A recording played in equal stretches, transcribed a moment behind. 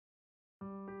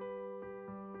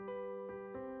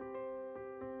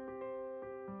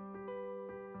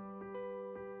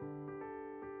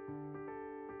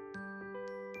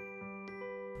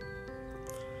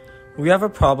We have a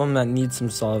problem that needs some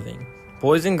solving.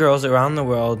 Boys and girls around the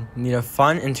world need a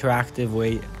fun, interactive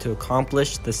way to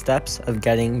accomplish the steps of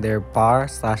getting their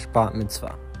bar/bat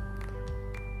mitzvah.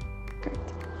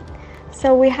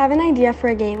 So we have an idea for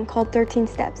a game called 13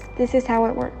 Steps. This is how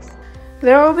it works.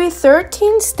 There will be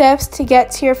 13 steps to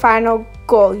get to your final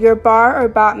goal, your bar or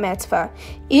bat mitzvah.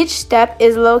 Each step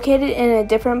is located in a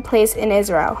different place in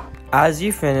Israel. As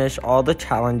you finish all the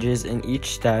challenges in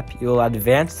each step, you will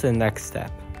advance to the next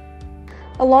step.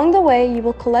 Along the way, you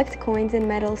will collect coins and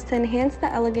medals to enhance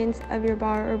the elegance of your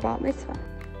bar or bat mitzvah.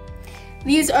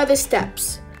 These are the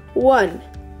steps. 1.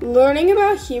 Learning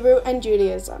about Hebrew and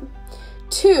Judaism.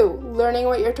 2. Learning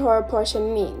what your Torah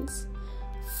portion means.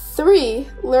 3.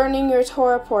 Learning your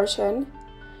Torah portion.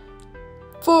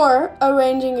 4.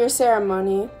 Arranging your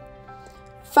ceremony.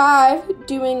 5.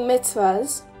 Doing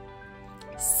mitzvahs.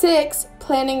 6.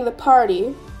 Planning the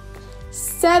party.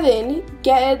 7.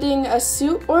 Getting a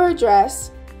suit or a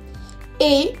dress.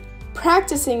 8.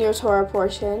 Practicing your Torah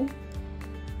portion.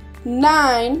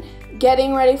 9.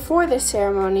 Getting ready for the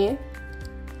ceremony.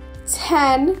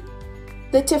 10.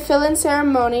 The tefillin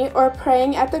ceremony or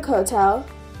praying at the kotel.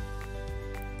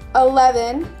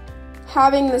 11.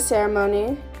 Having the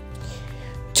ceremony.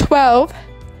 12.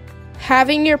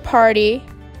 Having your party.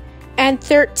 And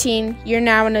 13. You're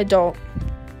now an adult.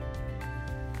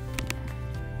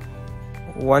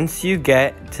 Once you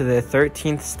get to the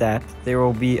 13th step, there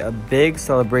will be a big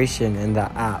celebration in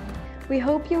the app. We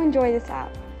hope you enjoy this app.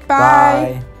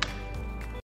 Bye.